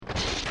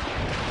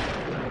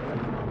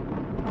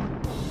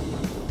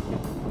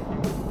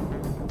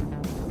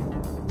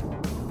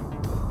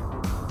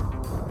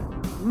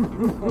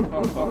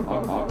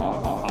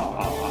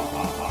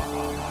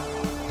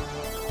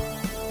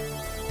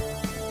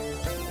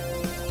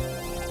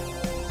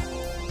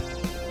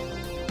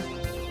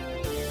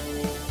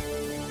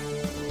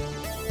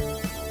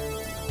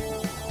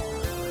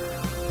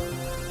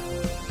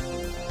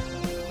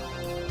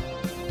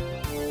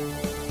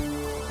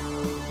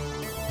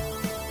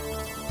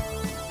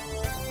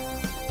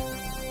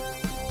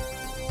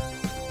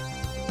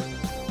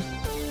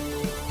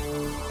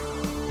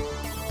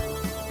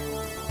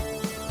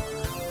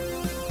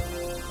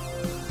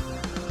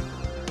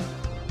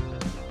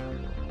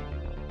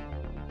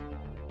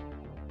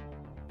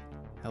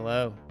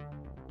Hello,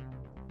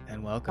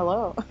 and welcome.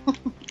 Hello.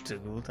 To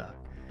Ghoul Talk.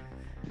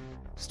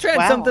 Just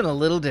trying something a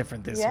little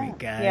different this week,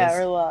 guys. Yeah,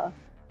 real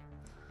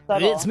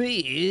subtle. It's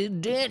me,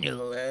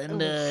 Daniel,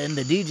 and in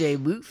the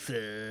DJ booth,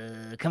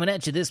 coming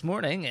at you this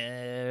morning.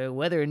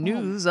 Weather and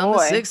news on the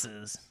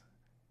sixes.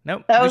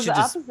 Nope. That was the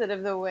opposite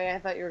of the way I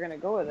thought you were going to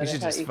go with it. I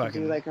thought you could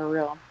do like a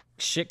real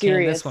shit can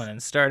this one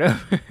and start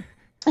over.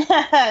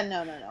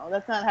 No.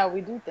 That's not how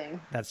we do things.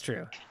 That's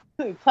true.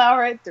 We plow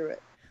right through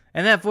it.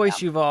 And that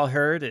voice you've all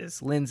heard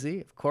is Lindsay,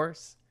 of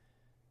course.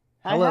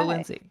 Hello, hi.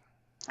 Lindsay.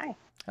 Hi.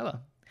 Hello.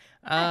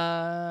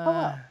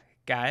 Hello.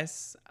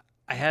 Guys,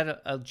 I had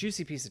a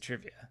juicy piece of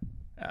trivia.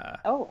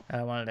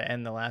 I wanted to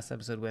end the last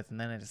episode with,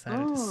 and then I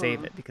decided to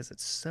save it because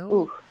it's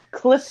so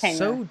cliffhanger,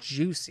 so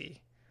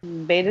juicy.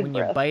 Bated when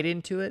breath. You bite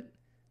into it,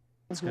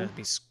 it's going to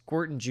be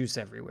squirting juice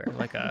everywhere,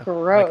 like a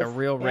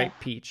real ripe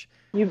peach.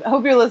 I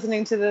hope you're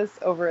listening to this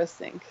over a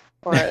sink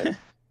or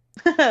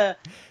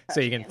so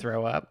you can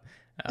throw up.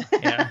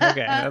 Yeah,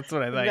 okay, that's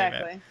what I thought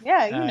exactly. you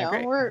meant. Yeah,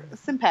 great. We're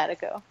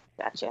simpatico.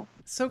 Gotcha.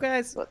 So,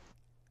 guys,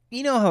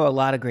 you know how a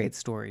lot of great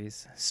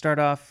stories start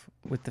off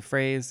with the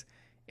phrase,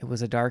 "It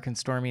was a dark and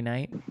stormy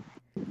night."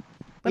 Let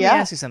me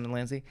ask you something,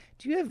 Lindsay.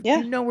 Do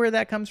you know where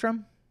that comes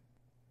from?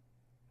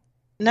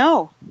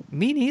 No.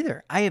 Me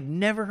neither. I have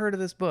never heard of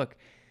this book.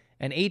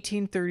 An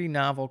 1830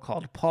 novel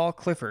called Paul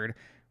Clifford,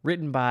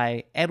 written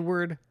by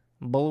Edward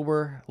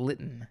Bulwer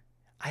Lytton.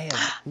 I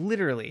have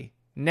literally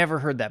never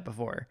heard that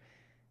before.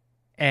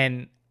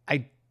 And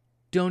I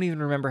don't even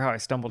remember how I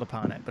stumbled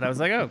upon it. But I was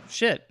like, oh,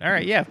 shit. All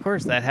right, yeah, of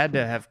course. That had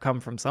to have come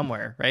from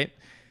somewhere, right?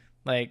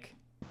 Like...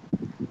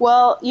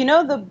 Well, you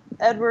know the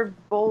Edward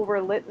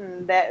Bulwer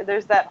Lytton,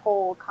 there's that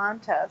whole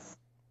contest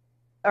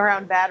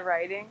around bad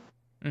writing.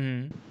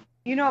 Mm-hmm.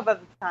 You know about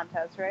this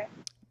contest, right?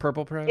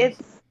 Purple Prose? It's...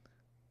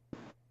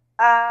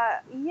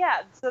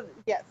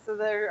 So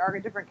there are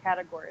different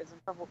categories,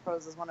 and Purple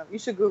Prose is one of them. You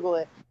should Google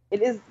it.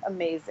 It is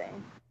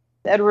amazing.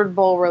 The Edward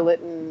Bulwer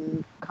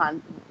Lytton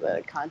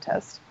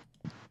contest.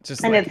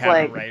 Just and like how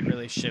to write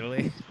really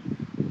shittily.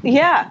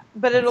 Yeah,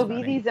 but it'll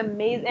be these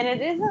amazing, and it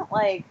isn't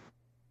like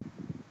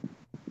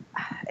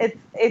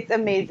it's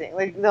amazing.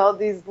 Like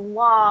these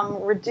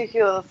long,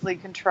 ridiculously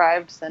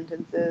contrived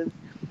sentences,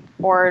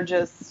 or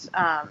just.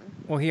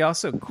 Well, he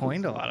also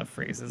coined a lot of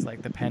phrases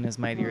like "the pen is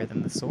mightier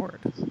than the sword."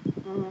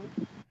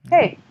 Mm-hmm.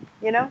 Hey,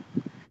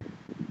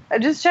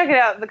 just check it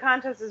out. The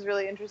contest is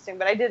really interesting,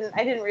 but I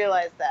didn't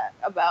realize that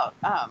about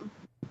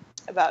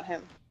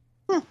him.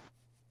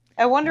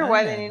 I wonder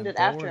why they named it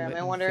after him.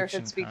 I wonder if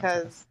it's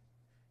because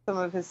some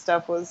of his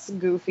stuff was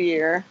goofy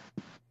or,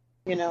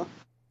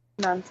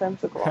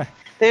 nonsensical.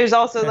 There's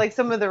also like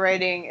some of the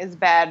writing is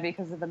bad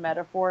because of the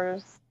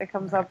metaphors it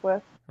comes up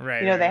with.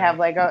 Right. They have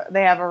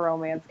they have a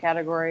romance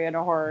category and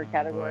a horror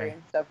category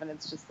and stuff, and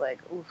it's just like,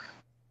 oof.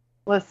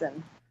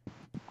 Listen,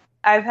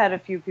 I've had a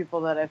few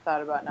people that I've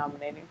thought about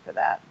nominating for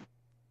that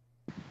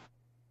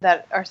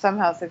are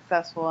somehow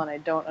successful, and I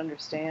don't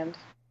understand.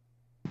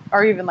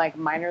 Or even like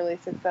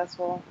minorly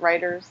successful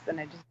writers, then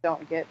I just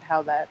don't get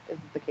how that is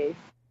the case.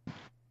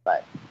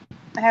 But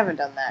I haven't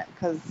done that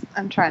because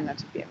I'm trying not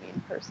to be a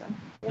mean person,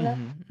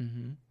 Mm-hmm,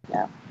 mm-hmm.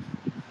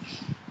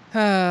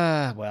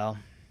 Yeah. Well.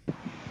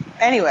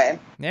 Anyway.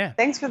 Yeah.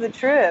 Thanks for the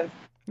triv.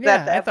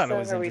 Yeah, I thought it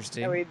was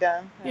interesting. Are we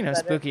done?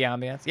 Spooky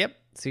ambience. Yep.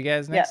 See you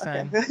guys next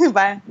time.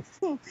 Bye.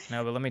 No,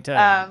 but let me tell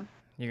you,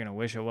 you're gonna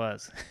wish it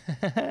was.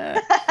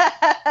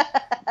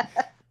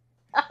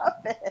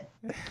 Stop it.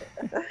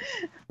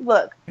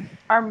 Look,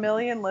 our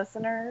million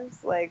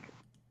listeners,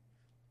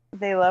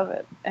 they love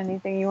it.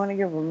 Anything you want to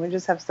give them. We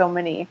just have so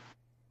many.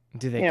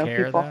 Do they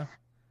care, people. though?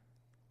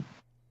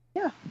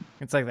 Yeah.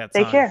 It's like that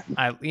song. They care.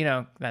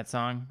 That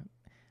song.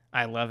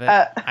 I love it.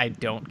 I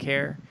don't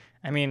care.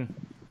 I mean.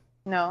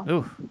 No.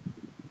 Ooh.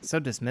 So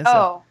dismissive.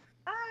 Oh.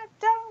 I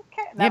don't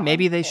care. Yeah,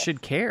 maybe they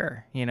should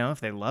care, if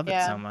they love it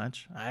so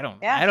much. I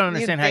don't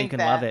understand how you can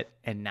love it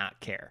and not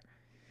care.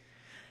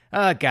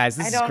 Guys,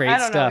 this is great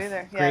stuff. I don't know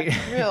either. Great.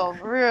 Yeah,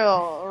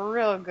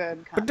 real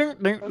good content.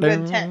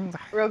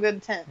 Real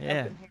good tent.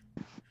 Yeah.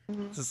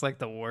 This is like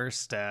the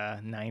worst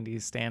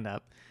 90s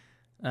stand-up.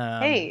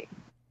 Hey,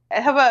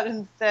 how about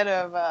instead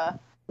of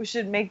we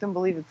should make them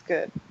believe it's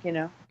good,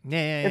 Yeah.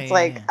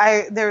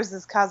 There was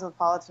this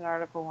Cosmopolitan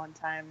article one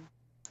time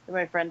that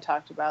my friend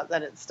talked about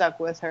that it stuck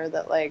with her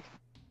that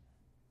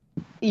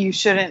you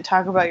shouldn't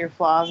talk about your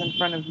flaws in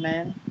front of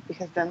men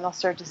because then they'll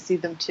start to see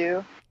them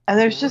too. And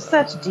there's just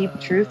such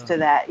deep truth to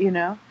that,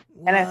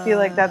 And I feel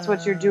like that's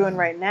what you're doing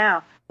right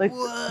now. Like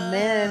the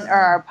men or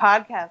our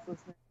podcast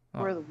listeners,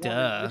 we're the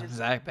duh. women.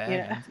 Zach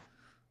Baggins.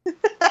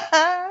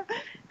 Yeah.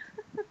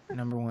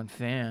 Number one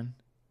fan.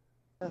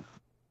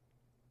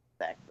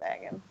 Zach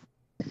Baggins.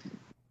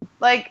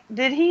 Like,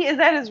 is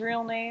that his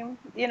real name?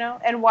 You know?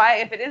 And why,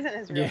 if it isn't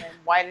his real name,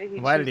 why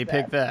did he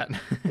pick that?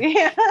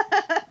 Yeah.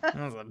 That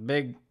was a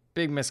big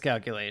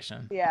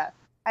miscalculation. Yeah.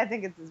 I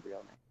think it's his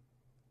real name.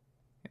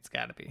 It's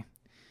gotta be.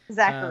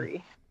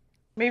 Zachary.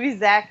 Maybe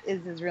Zach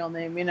is his real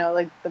name, you know,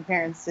 like the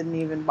parents didn't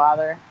even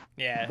bother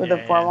with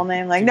a formal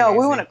name. Like, no,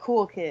 we want a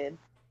cool kid.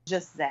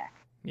 Just Zach.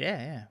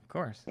 Yeah, of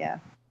course. Yeah.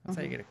 That's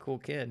how you get a cool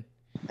kid.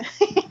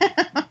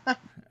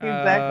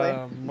 Exactly.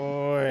 Oh,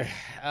 boy.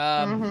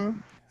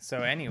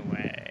 So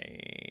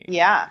anyway.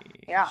 Yeah.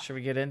 Should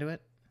we get into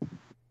it?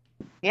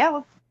 Yeah,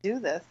 let's do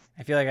this.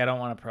 I feel like I don't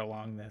want to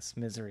prolong this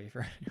misery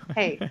for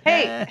anyone.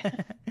 Hey.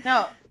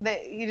 No,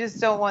 you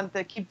just don't want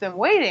to keep them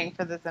waiting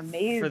for this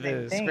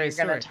amazing thing you're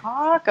going to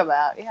talk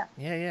about. Yeah.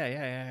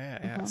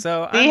 Yeah.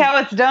 So see how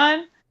it's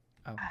done?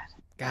 Oh,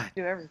 God.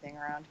 Do everything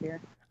around here.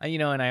 You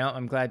know, and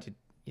I'm glad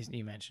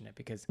you mentioned it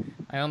because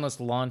I almost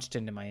launched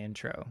into my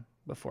intro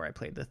before I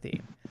played the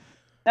theme.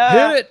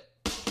 Hit it!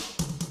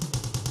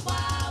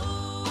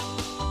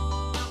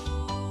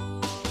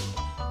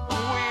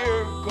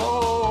 We're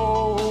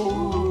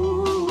ghosts.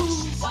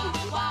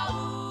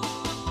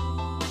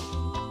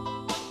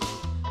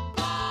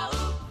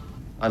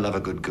 I love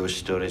a good ghost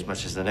story as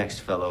much as the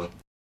next fellow.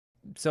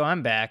 So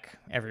I'm back,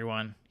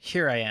 everyone.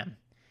 Here I am.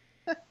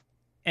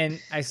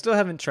 And I still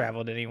haven't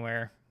traveled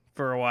anywhere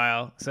for a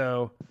while,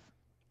 so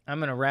I'm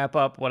going to wrap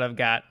up what I've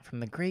got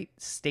from the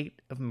great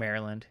state of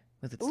Maryland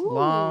with its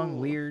long,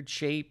 weird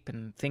shape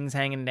and things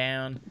hanging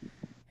down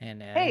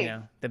and, you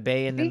know, the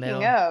bay in the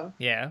middle. Speaking of.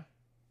 Yeah.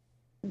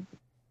 Have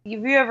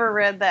you ever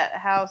read that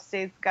How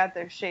States Got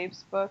Their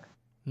Shapes book?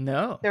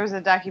 No. There was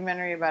a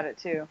documentary about it,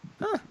 too.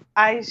 Huh.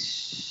 I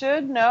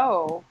should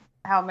know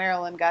how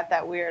Maryland got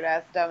that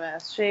weird-ass,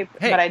 dumbass shape,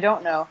 but I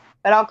don't know.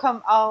 But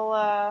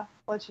I'll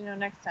let you know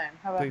next time.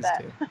 How about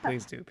that?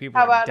 Please do.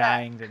 People are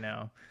dying to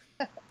know.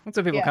 That's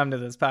what people come to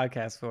this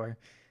podcast for.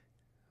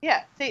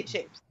 Yeah, state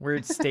shapes.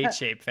 Weird state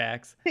shape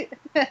facts. You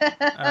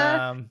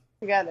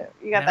got it.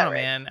 You got that right.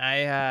 Man,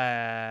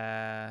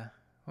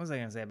 what was I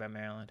going to say about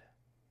Maryland?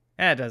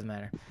 It doesn't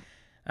matter.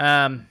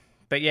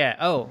 But yeah,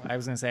 I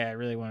was going to say I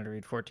really wanted to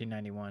read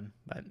 1491,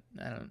 but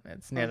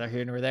it's neither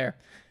here nor there.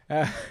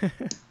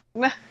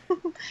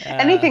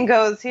 Anything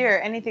goes here.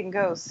 Anything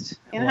ghost.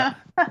 You know?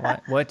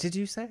 What did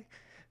you say?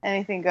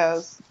 Anything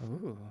goes.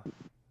 Ooh.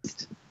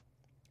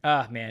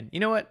 Man.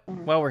 You know what?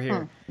 While we're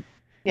here.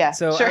 Yeah,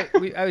 so sure.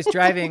 I was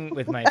driving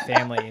with my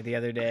family the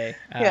other day.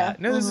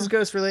 No, this is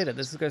ghost related.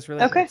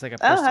 Okay. It's like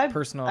a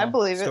personal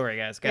story,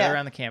 guys. Gather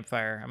around the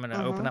campfire. I'm going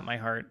to open up my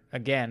heart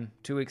again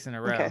 2 weeks in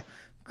a row. Okay.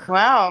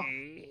 Wow.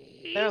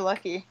 They're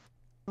lucky.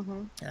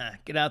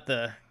 Get out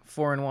the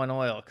 4-in-1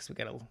 oil because we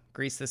got to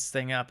grease this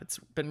thing up. It's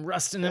been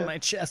rusting in my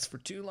chest for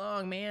too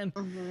long, man.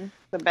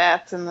 The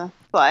bats and the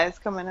flies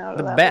coming out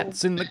of that. The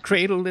bats in the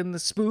cradle in the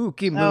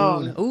spooky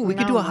moon. Oh, we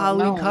could do a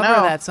Halloween cover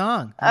of that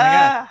song. Oh, my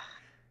God.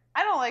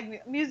 I don't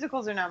like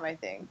musicals are not my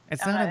thing.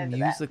 It's not a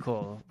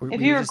musical.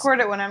 If you record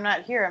it when I'm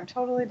not here, I'm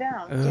totally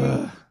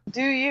down.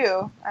 Do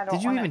you? I don't.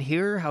 Did you even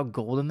hear how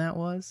golden that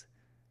was?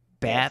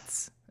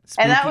 Bats. Yes.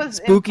 And that was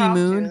spooky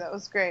moon. That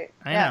was great.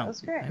 I know. It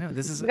was great. I know.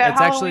 It's Halloween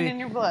actually in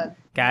your blood.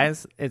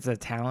 Guys, it's a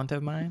talent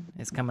of mine.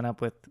 It's coming up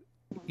with,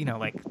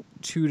 like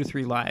 2 to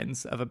 3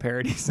 lines of a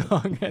parody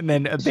song and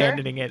then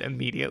abandoning it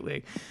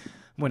immediately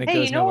when it goes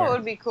nowhere. Hey, you know what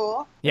would be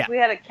cool? Yeah. If we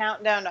had a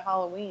countdown to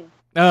Halloween.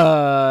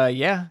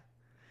 Yeah.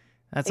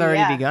 That's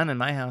already begun in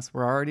my house.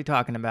 We're already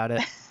talking about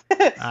it.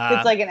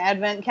 It's like an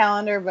advent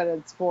calendar, but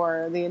it's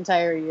for the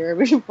entire year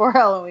before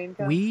Halloween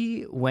comes.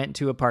 We went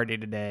to a party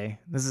today.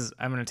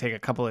 I'm going to take a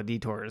couple of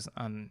detours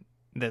on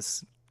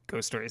this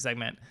ghost story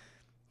segment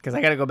because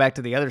I got to go back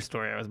to the other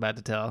story I was about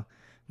to tell.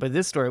 But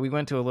this story, we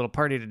went to a little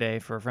party today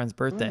for a friend's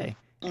birthday,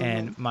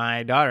 and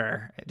my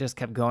daughter just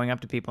kept going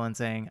up to people and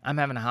saying, "I'm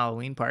having a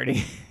Halloween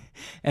party,"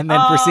 and then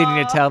proceeding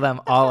to tell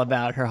them all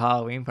about her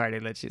Halloween party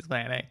that she's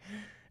planning.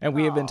 And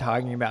we have been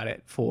talking about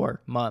it for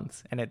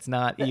months, and it's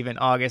not even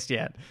August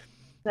yet.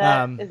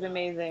 That is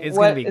amazing.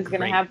 What is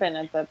going to happen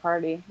at the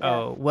party? Yeah.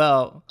 Oh,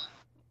 well,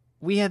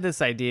 we had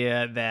this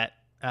idea that,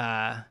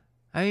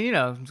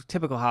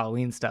 typical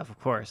Halloween stuff, of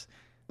course.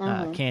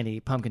 Candy,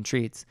 pumpkin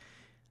treats.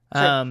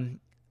 Sure.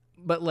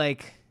 But,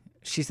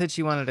 she said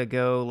she wanted to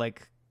go, what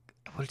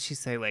did she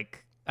say?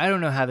 I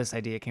don't know how this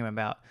idea came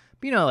about.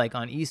 But,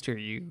 on Easter,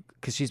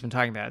 because she's been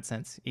talking about it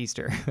since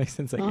Easter,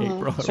 since,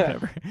 April or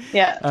whatever.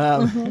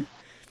 Yeah.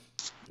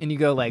 And you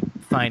go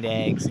find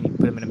eggs and you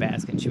put them in a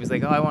basket. And she was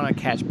like, "Oh, I want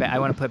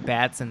to put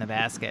bats in the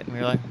basket." And we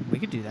were like, "We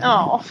could do that.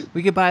 Oh,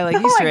 we could buy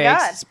Easter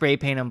eggs, spray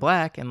paint them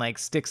black, and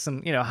stick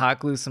some, hot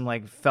glue some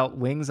felt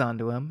wings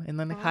onto them, and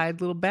then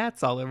hide little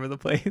bats all over the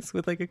place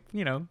with a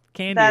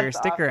candy or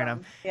sticker in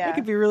them. Yeah. It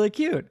could be really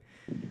cute.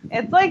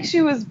 It's like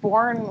she was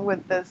born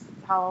with this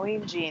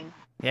Halloween gene.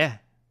 Yeah.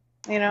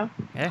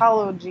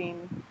 Halloween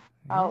gene.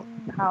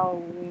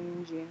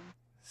 Halloween gene.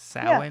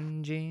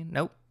 Samhain Gene.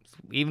 Nope,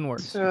 even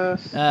worse.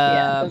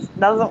 Yeah, this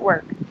doesn't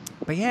work.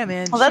 But yeah,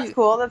 man. Well, that's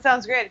cool. That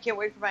sounds great. I can't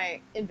wait for my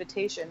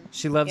invitation.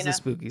 She loves the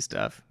spooky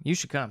stuff. You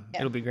should come.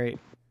 Yeah. It'll be great.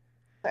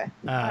 Okay.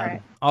 All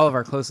right. All of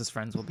our closest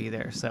friends will be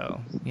there,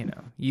 so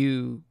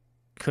you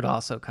could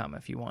also come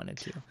if you wanted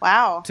to.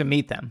 Wow. To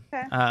meet them.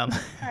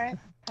 Okay.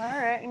 All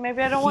right.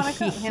 Maybe I don't want to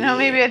come.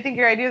 Maybe I think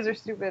your ideas are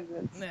stupid.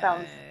 It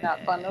sounds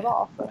not fun at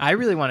all. So. I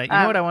really want to. You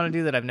know what I want to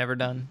do that I've never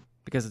done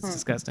because it's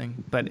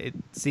disgusting, but it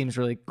seems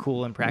really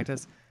cool in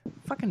practice.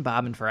 Fucking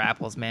bobbing for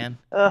apples, man.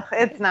 Ugh,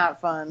 it's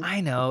not fun.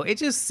 I know. It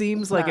just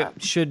seems like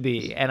it should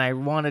be, and I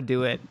want to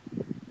do it.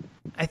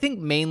 I think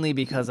mainly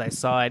because I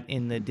saw it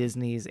in the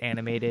Disney's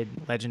animated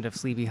Legend of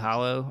Sleepy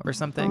Hollow or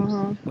something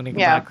when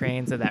Ichabod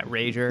Crane's at that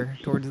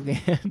rager towards the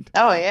end.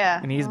 Oh, yeah.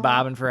 And he's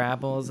bobbing for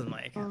apples and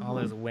like all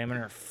those women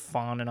are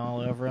fawning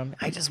all over him.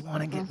 I just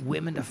want to get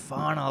women to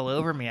fawn all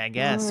over me, I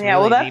guess. Yeah,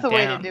 really well, that's deep the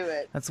way down. to do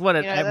it. That's what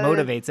it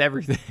motivates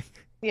everything.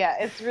 Yeah,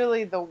 it's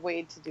really the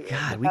way to do it.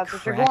 God, that's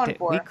what you're going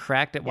for. We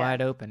cracked it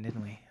wide open,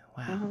 didn't we?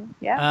 Wow.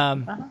 Yeah.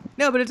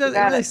 No, but it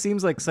really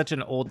seems like such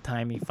an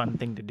old-timey fun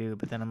thing to do.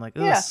 But then I'm like,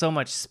 oh, so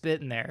much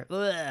spit in there.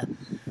 Ugh.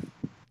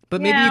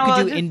 But maybe you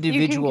could do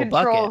individual you can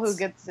control buckets. Who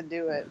gets to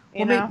do it?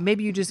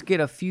 Maybe you just get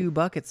a few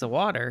buckets of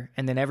water,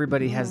 and then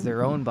everybody has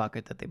their own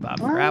bucket that they bob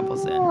for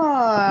apples in,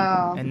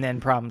 and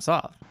then problem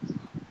solved.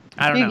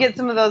 I don't know. You get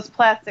some of those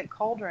plastic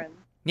cauldrons.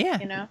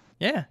 Yeah.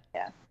 Yeah.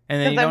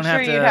 And then you don't I'm have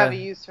sure to. you'd have a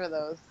use for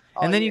those.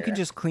 And then you can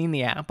just clean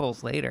the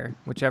apples later,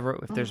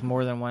 if there's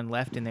more than one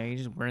left in there, you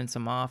just rinse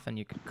them off and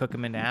you can cook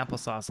them into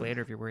applesauce later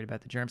if you're worried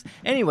about the germs.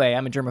 Anyway,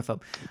 I'm a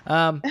germaphobe.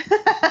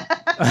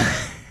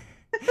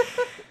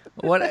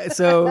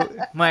 So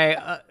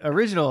my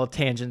original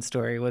tangent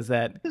story was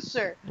that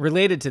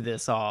related to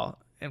this all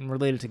and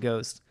related to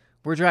Ghost,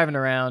 we're driving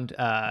around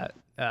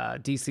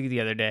DC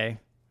the other day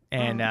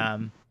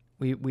and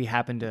we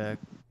happened to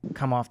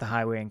come off the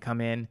highway and come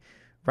in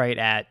right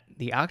at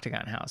the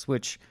Octagon House,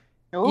 which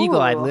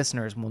eagle-eyed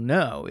listeners will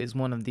know is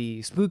one of the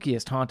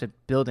spookiest haunted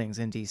buildings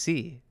in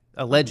DC,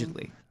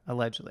 allegedly.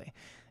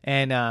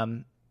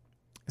 And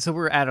so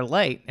we're at a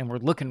light and we're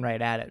looking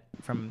right at it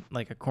from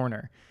like a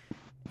corner,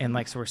 and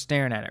like so we're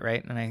staring at it,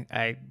 right? And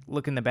I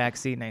look in the back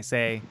seat and I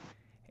say,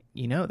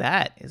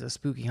 that is a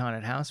spooky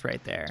haunted house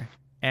right there.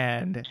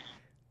 And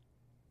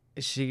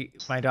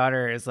my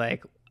daughter is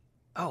like,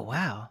 oh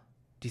wow,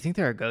 do you think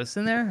there are ghosts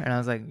in there? And I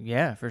was like,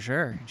 yeah, for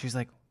sure. And she's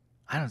like,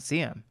 I don't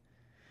see them.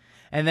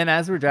 And then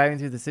as we're driving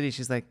through the city,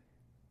 she's like,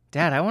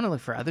 Dad, I want to look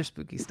for other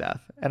spooky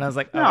stuff. And I was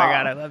like, oh my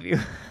God, I love you.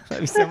 I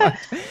love you so much.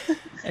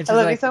 And I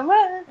love you so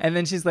much. And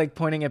then she's like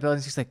pointing at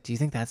buildings. She's like, do you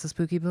think that's a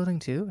spooky building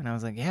too? And I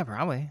was like, yeah,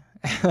 probably.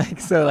 And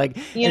she's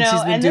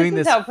been doing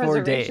this how for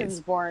preservation's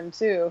days. Born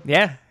too.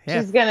 Yeah.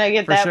 She's going to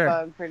get that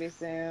bug pretty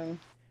soon.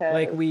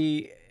 Like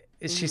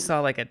she saw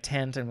like a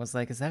tent and was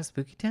like, is that a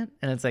spooky tent?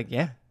 And it's like,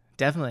 yeah,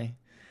 definitely.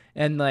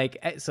 And like,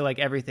 so like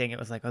everything, it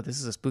was like, oh, this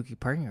is a spooky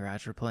parking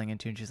garage we're pulling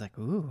into. And she's like,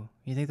 ooh,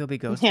 you think there'll be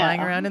ghosts flying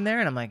around in there?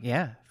 And I'm like,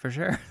 yeah, for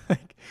sure.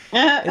 Like,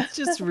 it's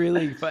just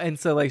really fun. And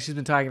so like, she's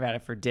been talking about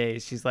it for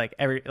days. She's like,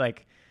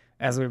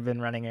 as we've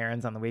been running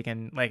errands on the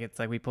weekend, like, it's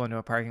like we pull into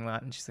a parking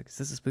lot and she's like, is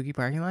this a spooky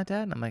parking lot,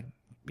 Dad? And I'm like,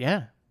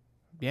 yeah,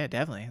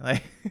 definitely.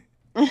 Like,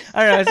 I don't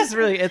know. It's just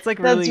really, it's like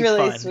really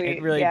fun. Sweet.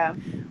 It really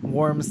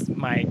warms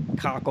my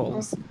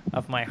cockles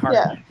of my heart.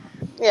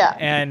 Yeah.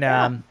 And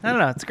I don't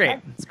know. It's great.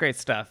 It's great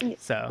stuff.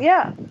 So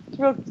yeah,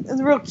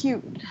 it's real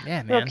cute.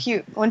 Yeah, man. Real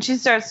cute. When she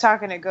starts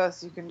talking to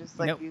ghosts, you can just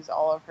use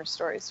all of her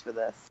stories for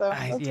this. So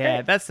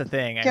great. That's the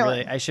thing.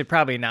 I should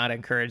probably not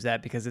encourage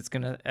that because it's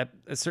gonna at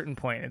a certain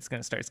point it's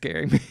gonna start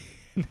scaring me.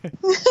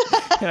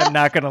 I'm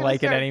not gonna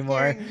like it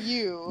anymore.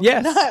 You,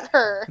 not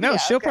her. No,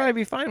 she'll probably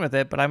be fine with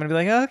it, but I'm gonna be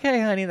like,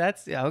 okay, honey,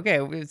 that's okay.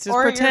 It's just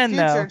or pretend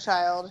your future though.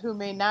 child who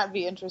may not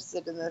be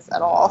interested in this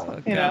at all. Oh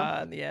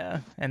God, yeah,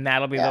 and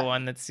that'll be the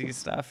one that sees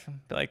stuff,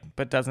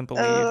 but doesn't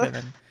believe, and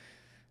then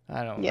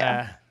I don't.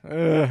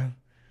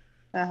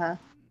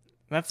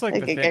 That's like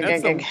the thing.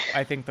 That's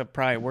I think the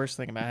probably worst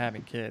thing about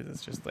having kids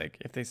is just like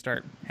if they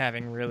start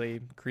having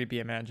really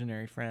creepy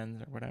imaginary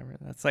friends or whatever.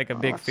 That's like a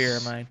big fear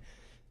of mine.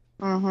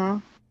 Mm-hmm.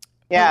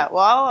 Yeah,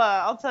 well,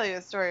 I'll tell you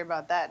a story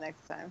about that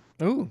next time.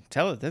 Ooh,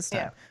 tell it this time.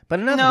 Yeah.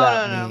 But enough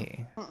about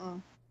me.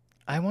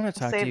 I want to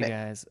talk to you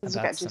guys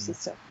about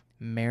some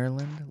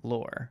Maryland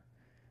lore.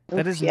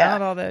 That is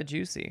not all that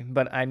juicy,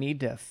 but I need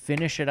to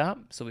finish it up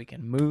so we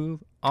can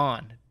move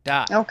on.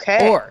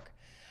 .org.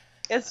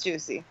 It's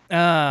juicy.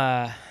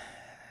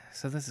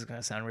 So this is going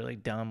to sound really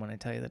dumb when I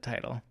tell you the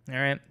title. All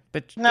right?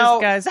 But no,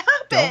 guys,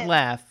 don't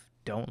laugh.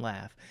 Don't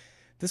laugh.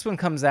 This one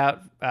comes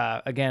out,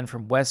 again,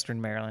 from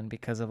Western Maryland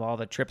because of all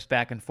the trips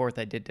back and forth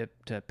I did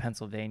to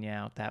Pennsylvania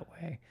out that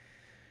way.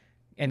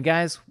 And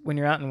guys, when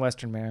you're out in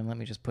Western Maryland, let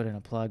me just put in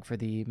a plug for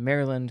the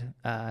Maryland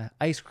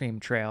Ice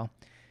Cream Trail.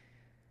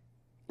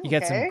 You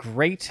got some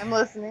great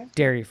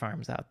dairy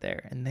farms out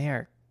there, and they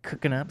are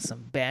cooking up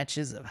some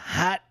batches of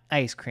hot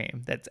ice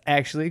cream that's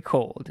actually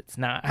cold. It's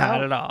not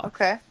hot at all.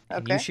 Okay.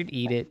 And you should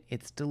eat it.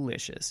 It's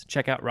delicious.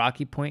 Check out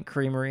Rocky Point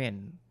Creamery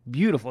in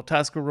beautiful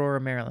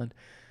Tuscarora, Maryland.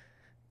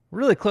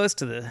 really close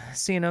to the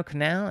C&O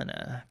Canal and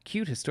a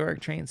cute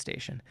historic train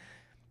station.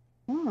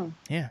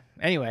 Yeah.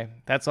 Anyway,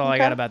 that's all I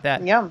got about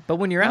that. Yum. But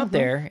when you're out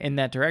there in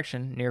that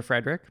direction near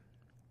Frederick,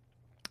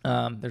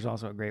 there's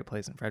also a great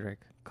place in Frederick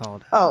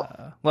called.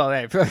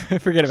 Hey,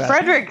 forget about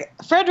Frederick.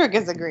 Frederick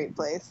is a great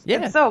place.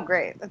 Yeah. It's so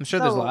great. I'm sure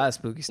there's a lot of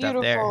spooky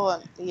stuff there.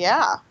 And,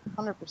 yeah,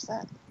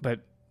 100%. But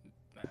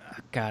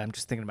God, I'm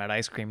just thinking about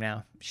ice cream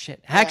now.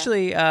 Shit. Yeah.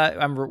 Actually,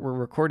 we're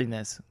recording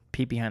this.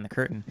 Peek behind the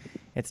curtain.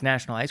 It's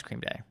National Ice Cream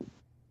Day.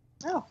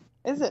 Oh,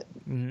 is it?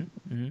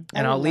 Mm-hmm. Mm-hmm.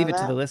 And I'll leave it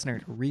to the listener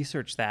to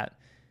research that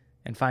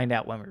and find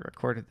out when we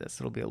recorded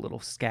this. It'll be a little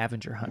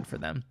scavenger hunt for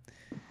them.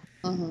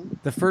 Mm-hmm.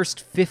 The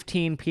first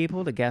 15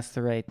 people to guess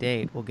the right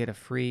date will get a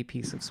free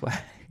piece of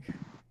swag.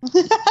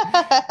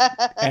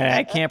 And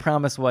I can't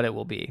promise what it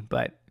will be,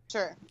 but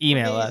sure.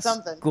 Email us,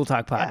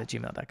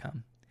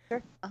 ghoultalkpod@gmail.com.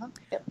 Sure.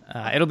 Yep.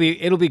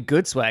 It'll be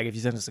good swag if you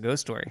send us a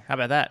ghost story. How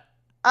about that?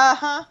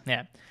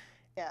 Yeah.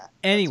 Yeah.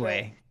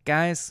 Anyway,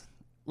 guys,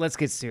 let's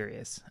get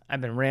serious. I've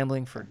been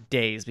rambling for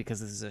days because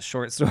this is a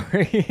short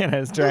story and I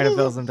was trying to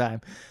fill some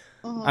time.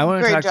 I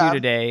want to talk to you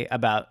today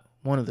about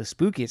one of the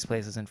spookiest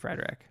places in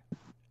Frederick.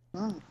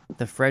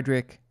 The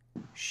Frederick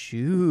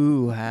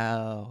Shoe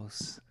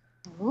House.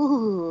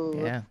 Ooh.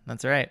 Yeah,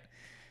 that's right.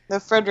 The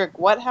Frederick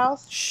what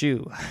house?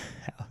 Shoe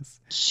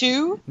House.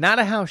 Shoe? Not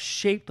a house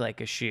shaped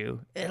like a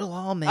shoe. It'll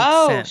all make sense.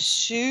 Oh,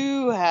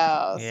 shoe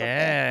house.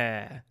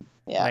 Yeah. Okay.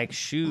 Yeah. Like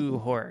shoe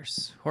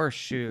horse.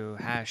 Horseshoe.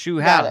 Shoe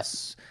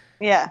house.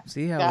 Yeah.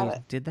 See how we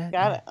did that?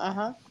 Got it.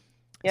 Uh-huh.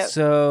 Yep.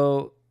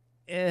 So,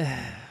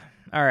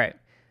 all right.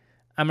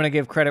 I'm going to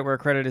give credit where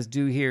credit is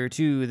due here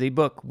to the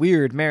book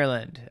Weird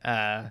Maryland,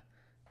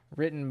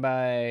 written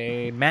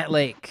by Matt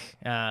Lake.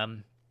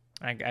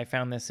 I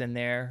found this in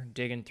there,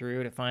 digging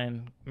through to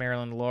find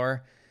Maryland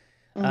lore.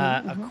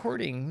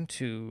 According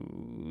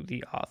to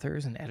the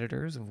authors and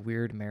editors of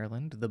Weird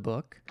Maryland, the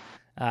book,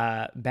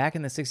 back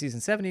in the 60s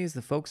and 70s,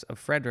 the folks of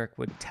Frederick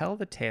would tell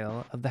the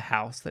tale of the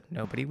house that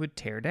nobody would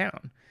tear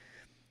down.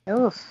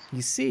 Oof.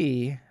 You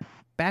see,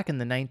 back in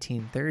the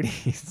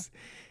 1930s,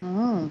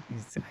 I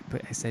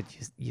said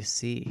you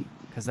see,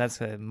 because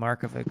that's a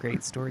mark of a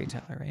great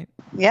storyteller, right?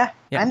 Yeah,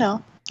 I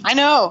know.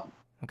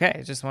 Okay,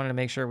 I just wanted to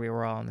make sure we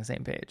were all on the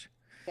same page.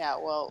 Yeah,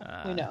 well,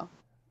 we know.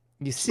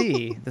 You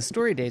see, the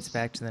story dates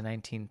back to the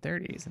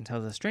 1930s and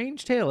tells a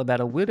strange tale about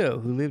a widow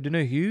who lived in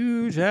a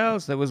huge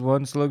house that was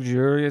once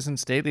luxurious and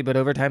stately, but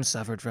over time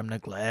suffered from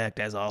neglect,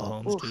 as all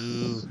homes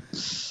do.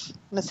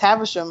 Miss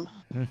Havisham,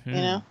 you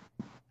know?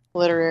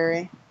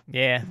 Literary.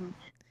 Yeah.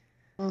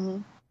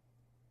 I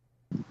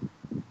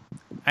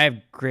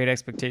have great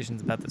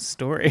expectations about the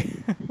story.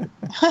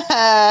 No,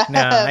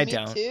 I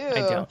don't. Too. I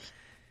don't.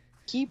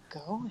 Keep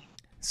going.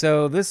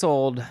 So this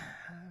old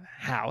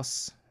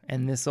house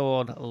and this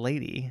old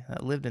lady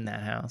that lived in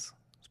that house,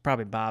 it's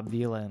probably Bob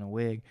Vila in a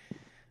wig,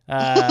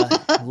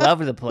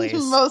 loved the place.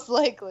 Most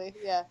likely,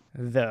 yeah.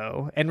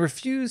 Though, and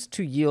refused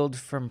to yield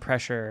from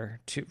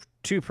pressure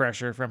to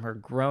pressure from her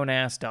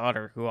grown-ass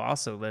daughter, who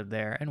also lived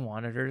there and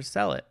wanted her to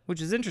sell it,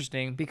 which is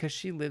interesting because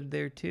she lived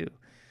there too.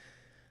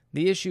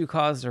 The issue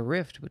caused a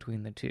rift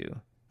between the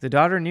two. The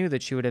daughter knew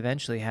that she would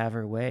eventually have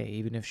her way,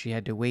 even if she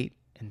had to wait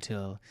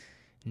until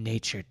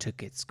nature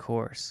took its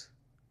course.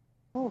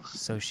 Oof.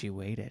 So she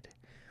waited.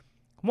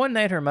 One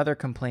night, her mother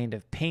complained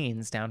of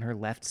pains down her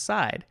left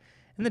side,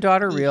 and the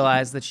daughter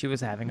realized that she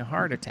was having a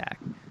heart attack.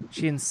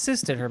 She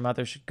insisted her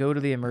mother should go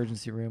to the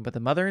emergency room, but the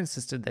mother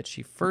insisted that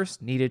she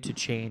first needed to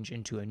change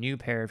into a new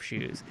pair of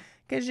shoes,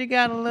 because you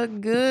gotta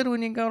look good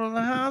when you go to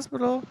the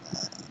hospital.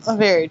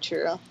 Very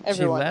true.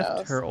 Everyone She left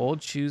knows. her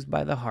old shoes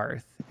by the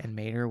hearth and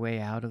made her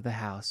way out of the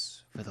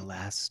house for the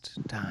last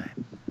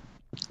time.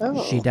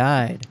 Oh. She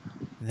died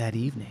that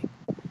evening.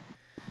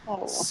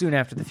 Oh. Soon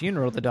after the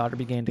funeral, the daughter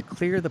began to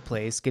clear the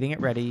place, getting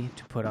it ready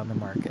to put on the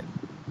market.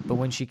 But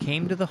when she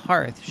came to the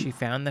hearth, she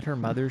found that her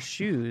mother's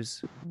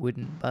shoes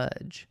wouldn't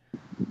budge.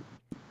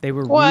 They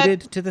were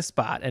rooted to the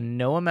spot, and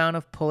no amount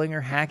of pulling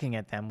or hacking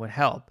at them would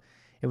help.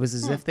 It was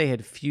as if they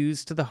had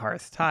fused to the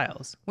hearth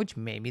tiles, which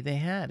maybe they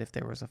had if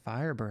there was a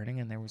fire burning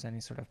and there was any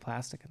sort of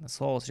plastic in the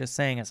soles, just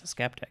saying as a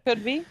skeptic.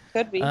 Could be.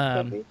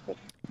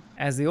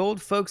 As the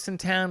old folks in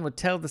town would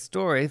tell the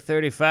story,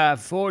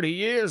 35, 40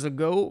 years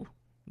ago,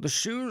 the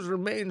shoes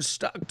remained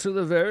stuck to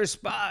the very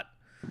spot.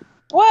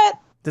 What?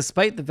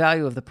 Despite the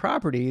value of the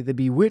property, the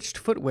bewitched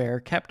footwear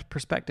kept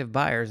prospective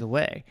buyers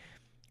away.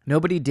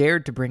 Nobody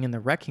dared to bring in the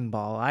wrecking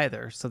ball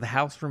either, so the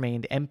house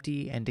remained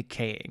empty and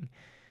decaying.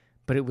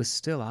 But it was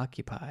still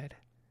occupied.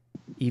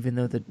 Even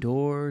though the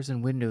doors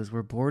and windows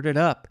were boarded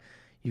up,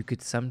 you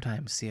could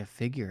sometimes see a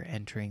figure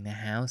entering the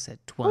house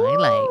at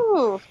twilight.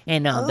 Ooh.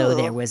 And although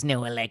there was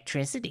no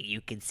electricity,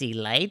 you could see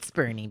lights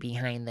burning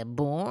behind the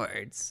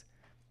boards.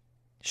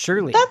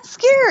 Surely, That's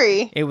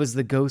scary. it was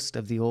the ghost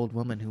of the old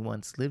woman who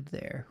once lived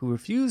there, who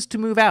refused to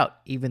move out,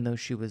 even though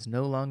she was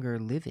no longer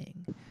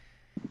living.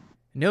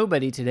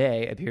 Nobody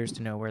today appears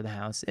to know where the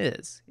house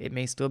is. It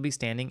may still be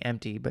standing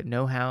empty, but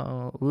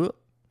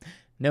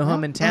No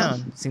home in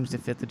town seems to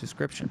fit the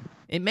description.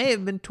 It may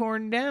have been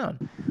torn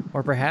down,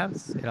 or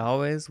perhaps it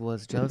always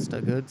was just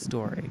a good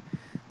story.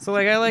 So,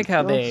 like, I like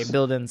how they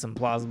build in some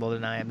plausible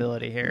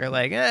deniability here.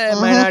 Like, it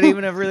might not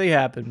even have really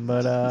happened,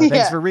 but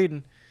thanks for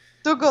reading.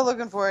 Don't go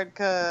looking for it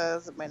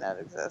because it might not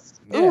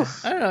exist. Yeah,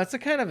 I don't know. It's a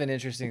kind of an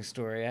interesting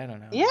story. I don't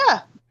know.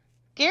 Yeah.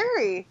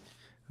 Scary.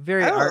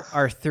 Very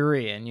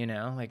Arthurian, you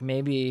know? Like,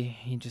 maybe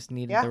he just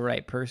needed the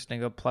right person to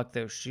go pluck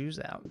those shoes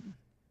out.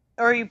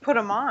 Or you put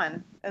them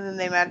on, and then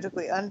they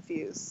magically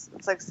unfuse.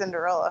 It's like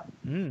Cinderella.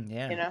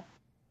 Yeah. You know?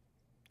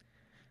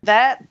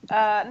 That,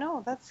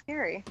 no, that's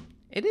scary.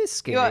 It is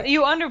scary.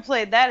 You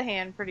underplayed that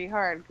hand pretty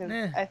hard,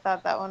 because I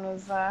thought that one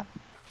was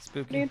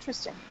spooky. pretty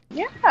interesting.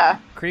 Yeah.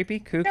 Creepy?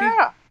 Kooky?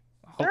 Yeah.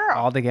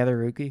 Altogether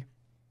rookie?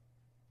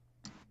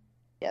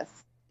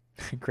 Yes.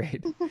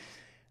 Great.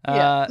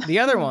 The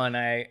other one,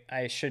 I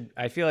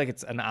feel like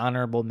it's an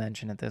honorable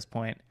mention at this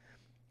point.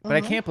 But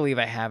I can't believe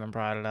I haven't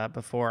brought it up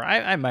before.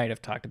 I might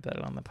have talked about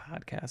it on the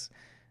podcast.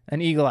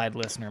 An eagle-eyed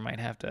listener might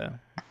have to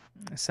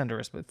send a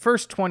response.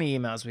 First 20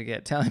 emails we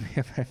get telling me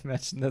if I've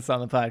mentioned this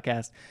on the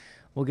podcast,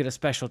 we'll get a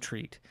special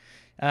treat.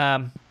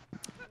 I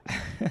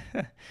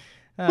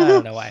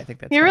don't know why I think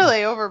that's You're funny.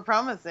 really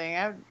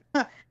over-promising.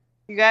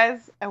 You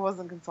guys, I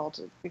wasn't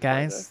consulted.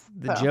 Guys,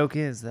 the joke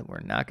is that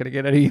we're not going to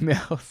get any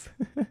emails.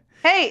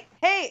 Hey!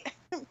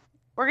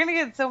 We're going to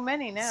get so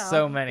many now.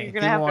 So many. You're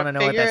If you want to know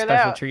what that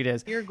special treat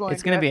is,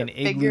 it's going to be an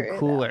igloo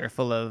cooler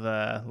full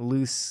of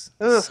loose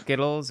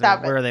Skittles. Or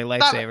where are they?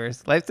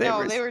 Lifesavers.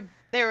 Lifesavers? No,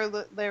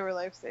 they were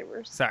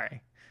Lifesavers.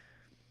 Sorry.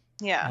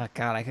 Yeah. Oh,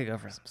 God, I could go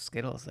for some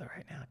Skittles, though,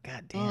 right now.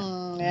 God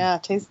damn. Yeah,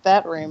 taste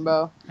that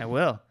rainbow. I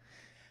will.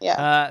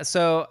 Yeah.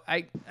 So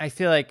I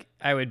feel like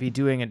I would be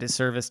doing a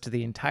disservice to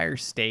the entire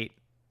state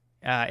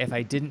if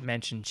I didn't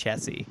mention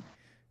Chessie,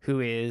 who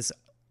is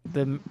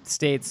the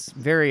state's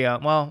very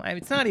well,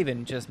 it's not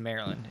even just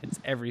Maryland. It's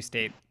every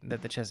state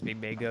that the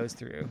Chesapeake Bay goes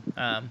through,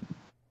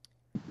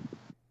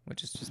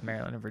 which is just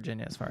Maryland and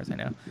Virginia as far as I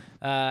know.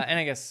 And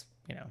I guess,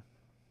 you know,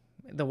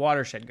 the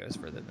watershed goes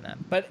further than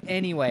that. But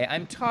anyway,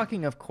 I'm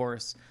talking, of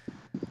course,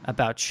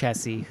 about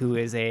Chessie, who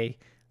is a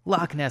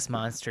Loch Ness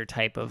Monster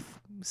type of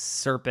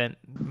serpent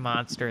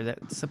monster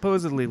that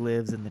supposedly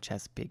lives in the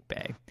Chesapeake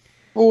Bay.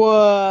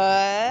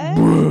 What?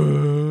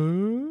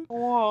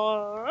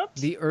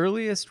 The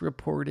earliest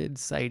reported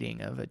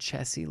sighting of a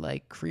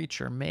Chessie-like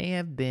creature may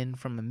have been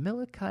from a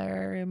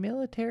military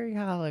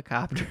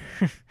helicopter.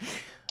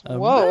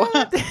 Whoa.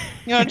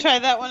 You want to try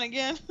that one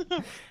again?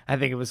 I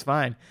think it was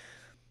fine.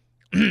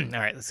 All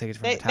right, let's take it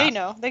from the top. They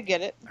know. They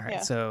get it. All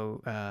right,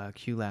 so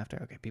cue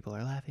laughter. Okay, people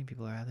are laughing.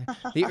 People are out there.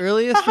 The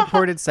earliest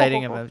reported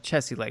sighting of a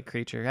Chessie-like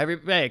creature.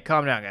 Hey,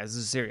 calm down, guys.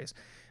 This is serious.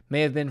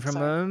 May have been from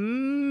a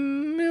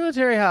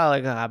military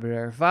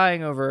helicopter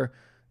flying over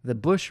the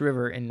Bush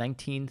River in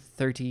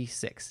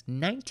 1936.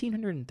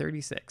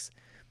 1936.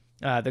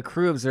 The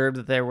crew observed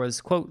that there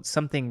was, quote,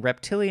 something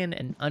reptilian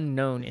and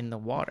unknown in the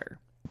water.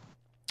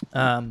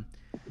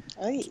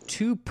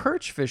 Two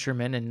perch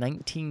fishermen in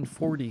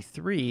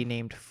 1943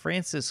 named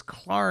Francis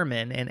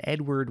Klarman and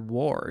Edward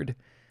Ward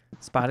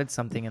spotted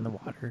something in the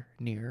water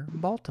near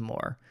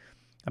Baltimore,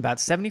 about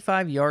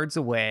 75 yards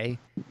away.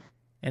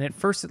 And at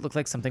first it looked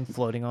like something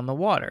floating on the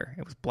water.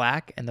 It was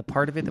black, and the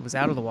part of it that was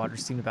out of the water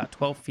seemed about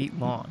 12 feet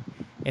long.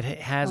 It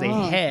has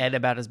a head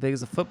about as big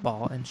as a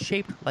football and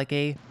shaped like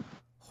a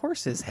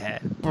horse's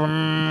head.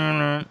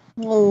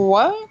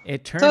 What?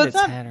 It turned its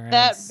head around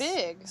that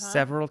big,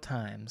 several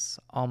times,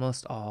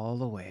 almost all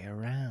the way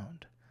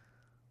around.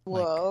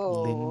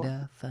 Whoa. Like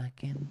Linda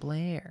fucking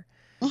Blair.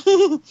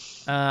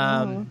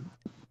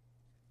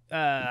 In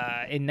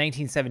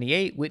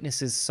 1978,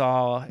 witnesses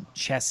saw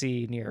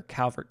Chessie near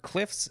Calvert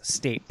Cliffs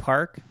State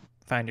Park,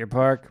 find your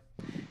park,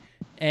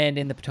 and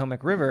in the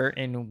Potomac River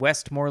in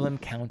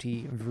Westmoreland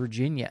County,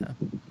 Virginia.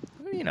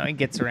 You know, he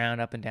gets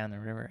around up and down the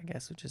river, I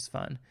guess, which is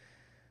fun.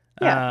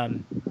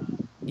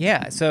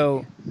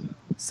 So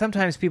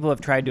sometimes people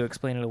have tried to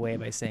explain it away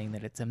by saying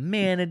that it's a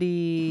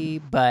manatee,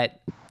 but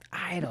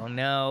I don't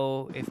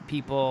know if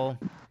people...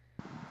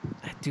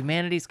 Do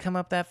manatees come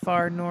up that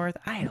far north?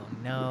 I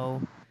don't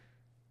know.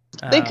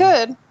 They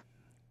could.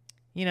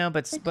 You know,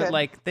 but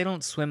like they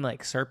don't swim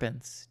like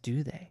serpents,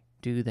 do they?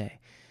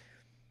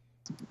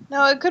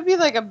 No, it could be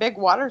like a big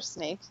water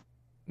snake.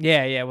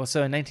 Yeah. Well,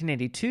 so in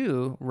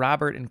 1982,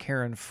 Robert and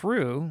Karen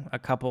Frew, a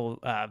couple,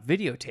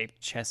 videotaped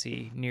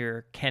Chessie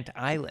near Kent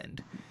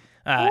Island.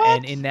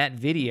 And in that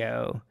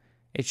video,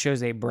 it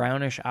shows a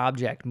brownish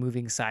object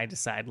moving side to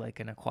side like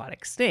an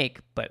aquatic snake,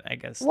 but I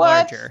guess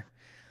larger.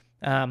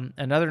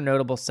 Another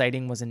notable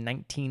sighting was in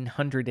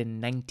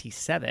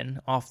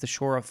 1997 off the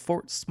shore of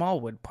Fort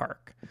Smallwood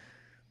Park.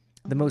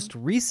 The most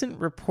recent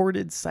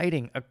reported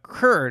sighting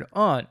occurred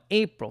on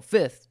April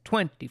 5th,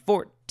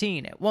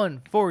 2014 at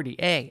 1:40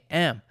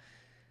 a.m.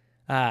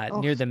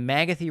 Near the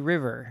Magathie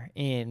River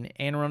in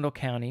Anne Arundel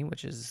County,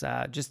 which is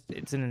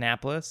it's in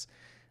Annapolis.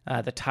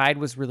 The tide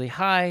was really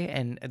high,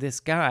 and this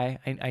guy,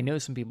 I know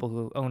some people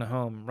who own a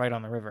home right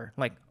on the river,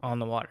 like on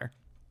the water.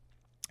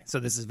 So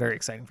this is very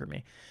exciting for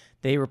me.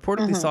 They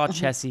reportedly saw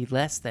Chessie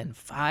less than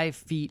 5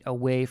 feet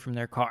away from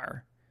their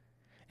car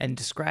and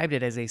described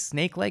it as a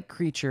snake-like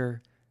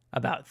creature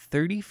about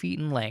 30 feet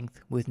in length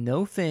with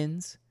no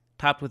fins,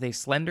 topped with a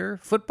slender,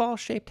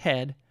 football-shaped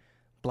head,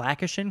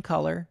 blackish in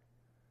color.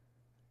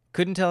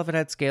 Couldn't tell if it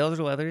had scales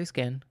or leathery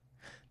skin.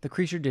 The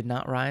creature did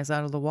not rise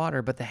out of the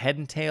water, but the head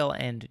and tail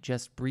end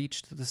just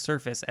breached the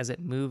surface as it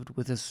moved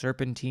with a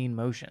serpentine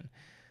motion.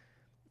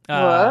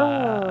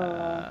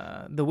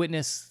 Whoa. The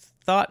witness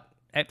thought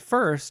at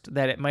first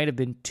that it might have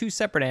been 2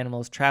 separate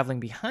animals traveling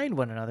behind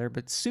one another,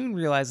 but soon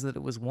realized that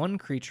it was one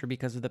creature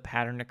because of the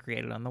pattern it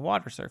created on the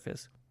water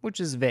surface, which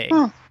is vague.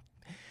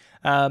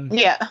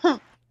 Yeah.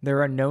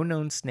 There are no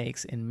known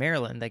snakes in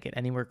Maryland that get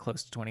anywhere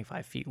close to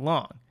 25 feet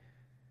long.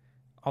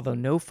 Although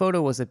no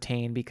photo was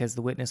obtained because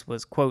the witness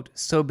was, quote,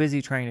 so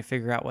busy trying to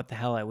figure out what the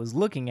hell I was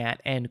looking at,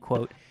 end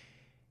quote,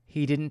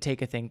 he didn't take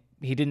to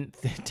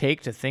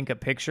think a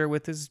picture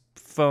with his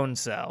phone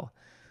cell.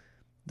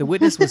 The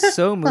witness was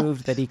so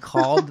moved that he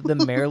called the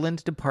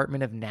Maryland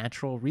Department of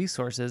Natural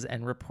Resources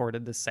and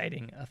reported the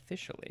sighting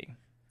officially,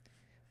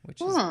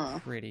 which is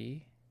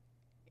pretty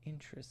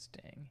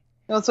interesting.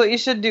 That's what you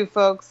should do,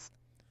 folks.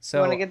 So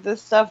You want to get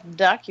this stuff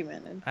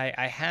documented.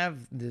 I have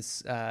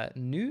this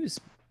news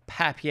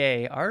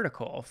papier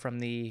article from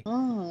the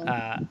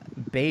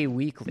Bay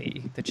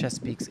Weekly, the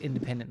Chesapeake's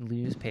independent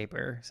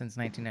newspaper since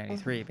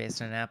 1993,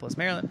 based in Annapolis,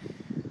 Maryland.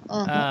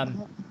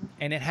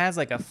 And it has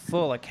like a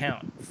full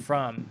account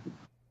from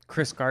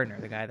Chris Gardner,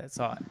 the guy that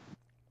saw it.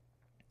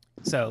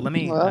 So let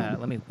me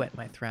wet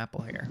my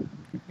thrapple here.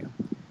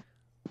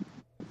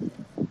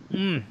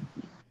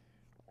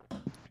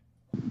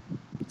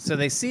 So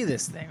they see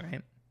this thing,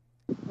 right?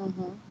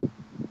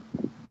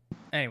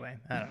 Anyway,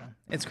 I don't know.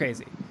 It's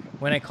crazy.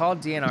 When I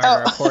called DNR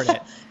to report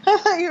it,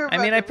 I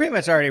mean, I pretty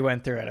much already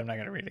went through it. I'm not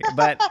going to read it.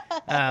 But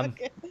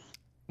Okay.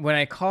 when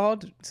I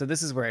called, so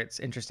this is where it's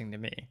interesting to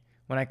me.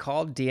 When I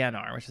called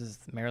DNR, which is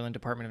the Maryland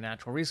Department of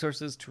Natural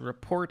Resources, to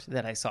report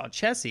that I saw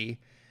Chessie,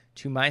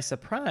 to my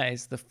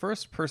surprise, the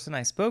first person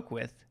I spoke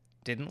with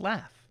didn't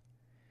laugh.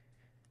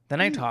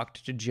 Then I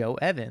talked to Joe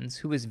Evans,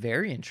 who was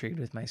very intrigued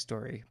with my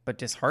story, but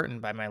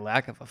disheartened by my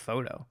lack of a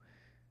photo.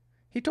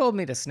 He told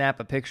me to snap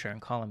a picture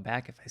and call him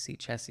back if I see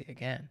Chessie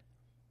again.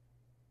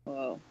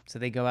 Whoa. So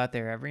they go out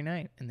there every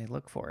night and they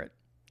look for it.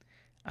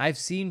 I've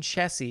seen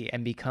Chessie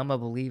and become a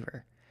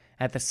believer.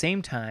 At the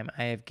same time,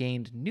 I have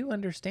gained new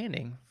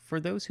understanding for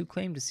those who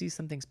claim to see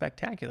something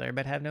spectacular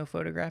but have no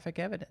photographic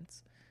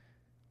evidence.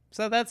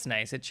 So that's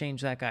nice. It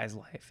changed that guy's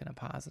life in a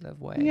positive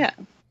way. Yeah.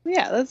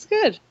 Yeah, that's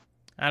good.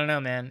 I don't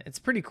know, man. It's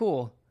pretty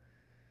cool.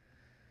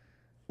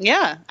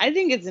 Yeah, I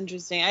think it's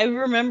interesting. I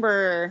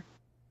remember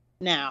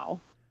now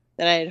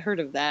that I had heard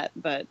of that,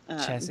 but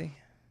Chessie?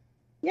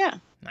 Yeah,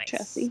 Nice.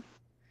 Chessie.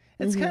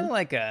 It's kind of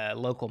like a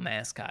local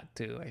mascot,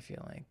 too, I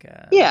feel like.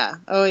 Yeah.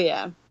 Oh,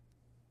 yeah.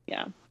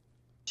 Yeah.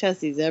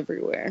 Chessie's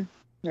everywhere,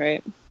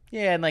 right?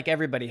 Yeah, and like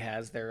everybody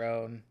has their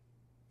own,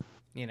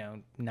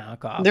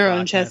 knockoff. Their own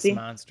Loch Ness Chessie?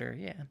 monster.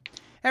 Yeah.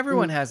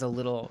 Everyone has their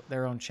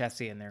own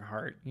Chessie in their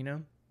heart,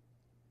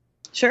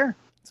 Sure.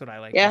 That's what I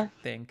like Yeah. to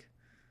think.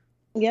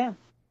 Yeah.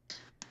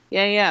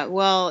 Yeah.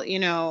 Well,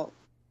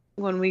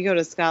 when we go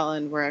to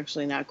Scotland, we're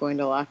actually not going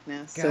to Loch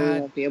Ness, so we God.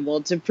 won't be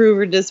able to prove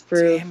or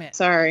disprove. Damn it.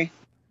 Sorry.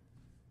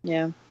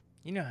 Yeah,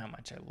 You know how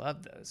much I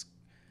love those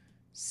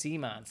sea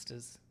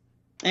monsters.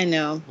 I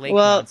know. Lake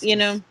Well,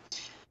 monsters.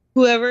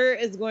 whoever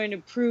is going to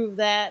prove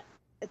that,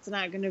 it's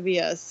not going to be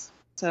us.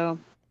 So,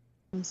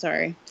 I'm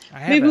sorry.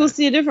 Maybe we'll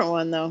see a different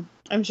one, though.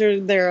 I'm sure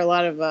there are a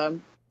lot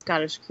of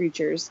Scottish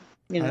creatures,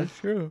 That's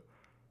true.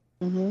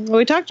 Well,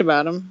 we talked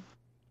about them,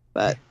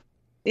 but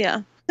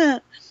yeah.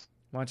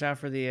 Watch out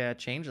for the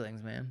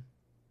changelings, man.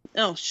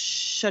 Oh,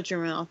 shut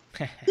your mouth.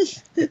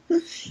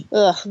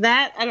 Ugh,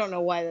 that, I don't know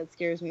why that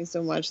scares me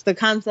so much. The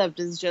concept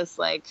is just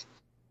like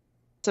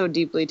so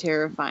deeply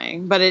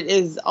terrifying, but it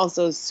is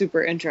also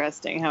super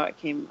interesting how it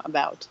came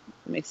about.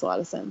 It makes a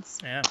lot of sense.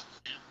 Yeah.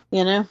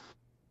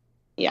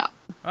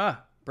 Yeah.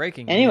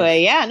 Breaking Anyway,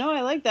 news. yeah, no, I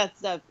like that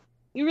stuff.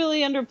 You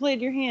really underplayed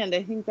your hand.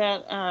 I think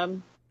that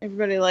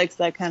everybody likes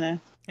that kind of.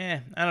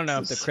 I don't know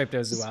if the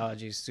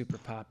cryptozoology is super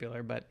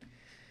popular, but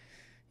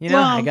Well,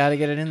 I got to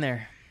get it in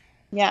there.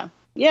 Yeah.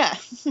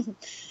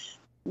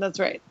 That's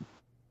right.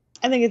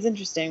 I think it's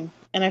interesting.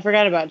 And I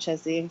forgot about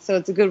Chessie, so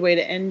it's a good way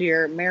to end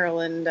your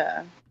Maryland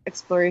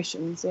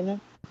explorations,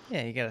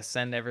 Yeah, you got to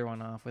send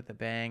everyone off with a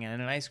bang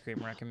and an ice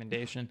cream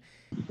recommendation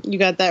You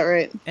got that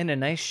right. and a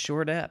nice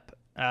short ep.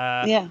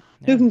 Yeah.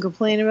 Who can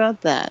complain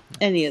about that?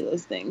 Any of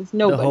those things?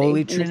 Nobody.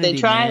 Holy And if Trinity, they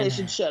try, man. they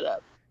should shut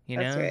up.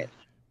 That's know? right.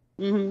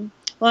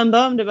 Well, I'm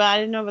bummed about. I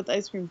didn't know about the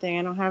ice cream thing.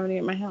 I don't have any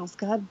at my house.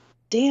 God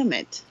damn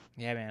it.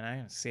 Yeah, man, I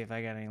gotta see if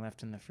I got any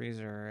left in the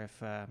freezer or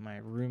if my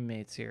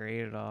roommates here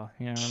ate it all.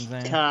 You know what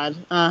I'm saying?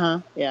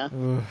 God. Yeah.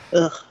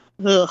 Ugh,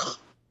 Ugh.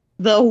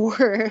 The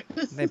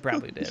worst. they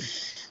probably did.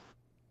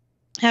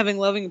 Having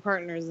loving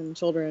partners and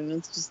children,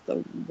 it's just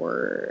the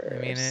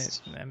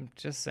worst. I mean, I'm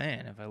just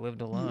saying, if I lived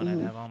alone, I'd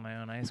have all my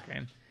own ice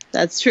cream.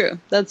 That's true.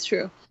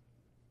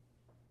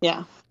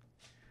 Yeah.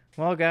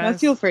 Well, I guys,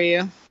 feel for you.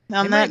 On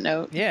it that might-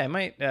 note, yeah, it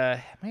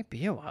might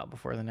be a while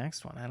before the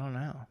next one. I don't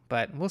know,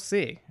 but we'll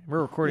see.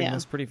 We're recording Yeah.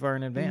 this pretty far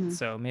in advance,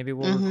 so maybe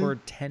we'll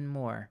record 10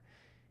 more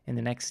in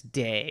the next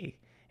day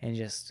and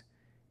just.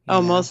 you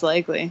know. most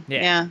likely.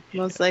 Yeah. Yeah,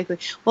 most likely.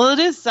 Well, it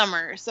is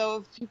summer, so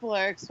if people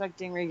are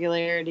expecting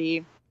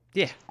regularity,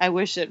 Yeah. I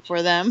wish it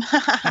for them.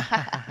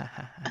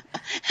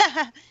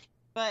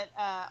 But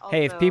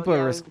Hey, if also, people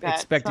yeah, are we've got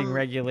expecting some-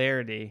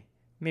 regularity,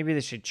 maybe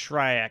they should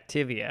try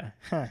Activia.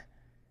 Huh.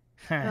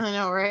 Huh. I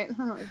know, right?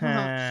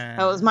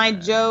 That was my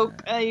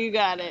joke. You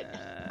got it.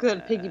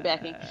 Good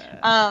piggybacking.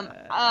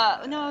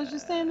 No, I was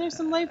just saying there's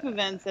some life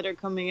events that are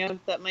coming up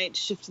that might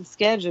shift the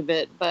schedule a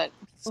bit, but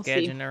we'll see.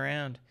 Sketching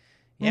around.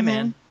 Yeah, Mhm.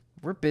 man.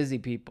 We're busy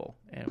people,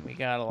 and we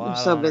got a lot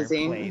I'm so on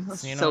busy. our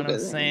plates. You know so what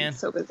busy. I'm saying?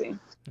 So busy.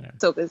 Yeah.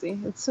 So busy.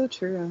 It's so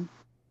true.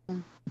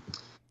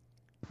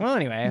 Well,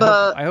 anyway,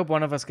 But- I hope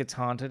one of us gets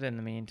haunted in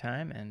the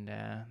meantime, and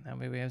that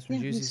way we have some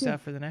Yeah, me juicy too.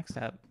 stuff for the next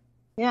app.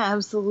 Yeah,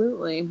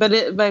 absolutely.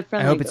 But by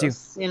friendly hope it's you.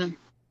 ghosts, you know.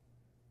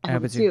 I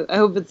hope it's you. I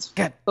hope it's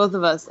God. both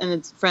of us, and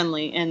it's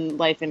friendly and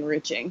life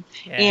enriching,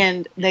 Yeah.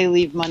 and they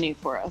leave money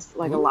for us,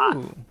 like a lot.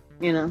 Ooh,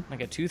 You know.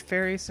 like a tooth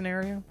fairy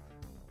scenario.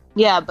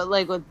 Yeah, but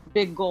like with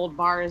big gold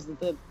bars that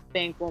the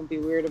bank won't be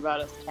weird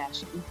about us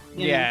cashing. you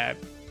know? Yeah.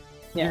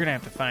 Yeah. You're gonna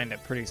have to find a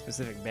pretty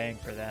specific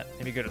bank for that.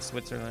 Maybe go to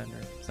Switzerland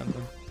or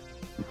something.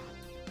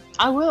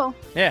 I will.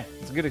 Yeah,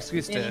 it's a good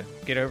excuse Yeah. to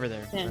get over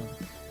there. Yeah.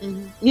 So,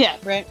 Yeah,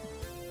 right.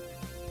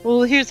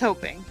 Well, here's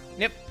hoping.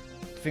 Yep.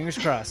 Fingers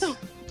crossed. All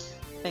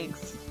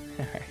Thanks.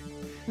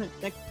 right.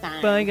 Next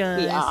time. Bye,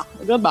 guys. Yeah.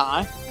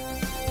 Goodbye.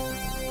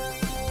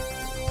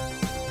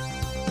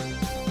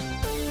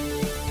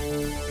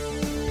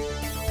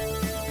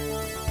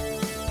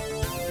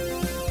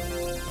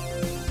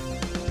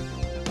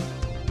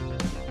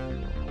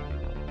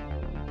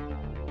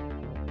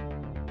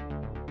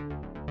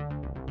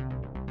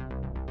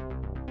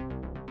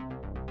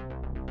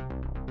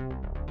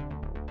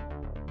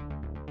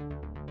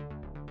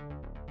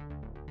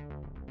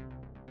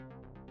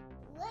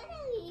 What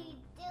are you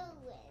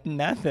doing?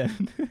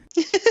 Nothing.